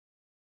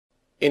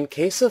In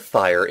case of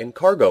fire in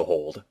cargo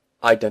hold,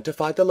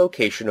 identify the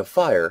location of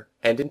fire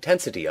and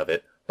intensity of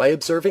it by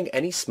observing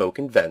any smoke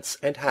in vents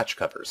and hatch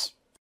covers.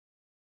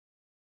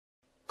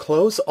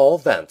 Close all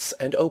vents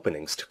and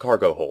openings to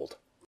cargo hold.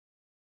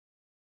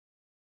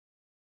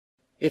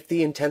 If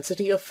the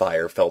intensity of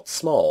fire felt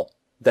small,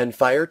 then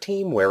fire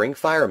team wearing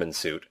fireman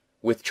suit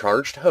with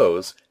charged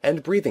hose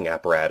and breathing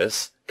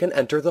apparatus can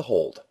enter the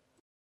hold.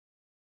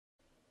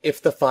 If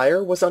the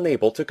fire was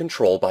unable to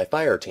control by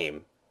fire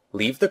team,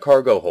 leave the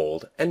cargo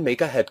hold and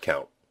make a head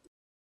count.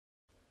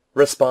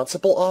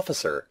 Responsible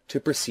officer to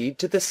proceed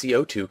to the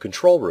CO2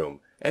 control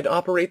room and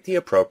operate the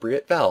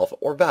appropriate valve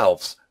or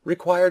valves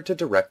required to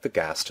direct the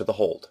gas to the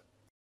hold.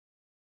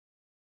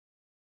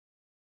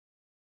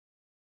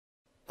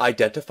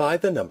 Identify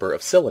the number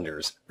of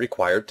cylinders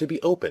required to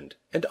be opened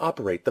and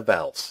operate the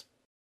valves.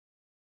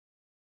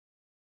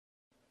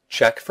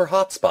 Check for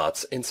hot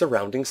spots in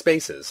surrounding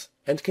spaces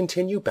and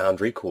continue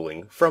boundary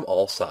cooling from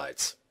all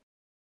sides.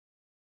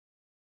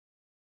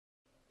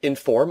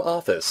 Inform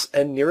office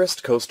and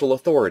nearest coastal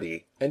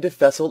authority, and if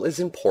vessel is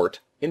in port,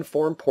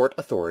 inform port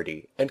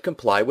authority and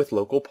comply with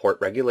local port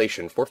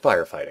regulation for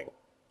firefighting.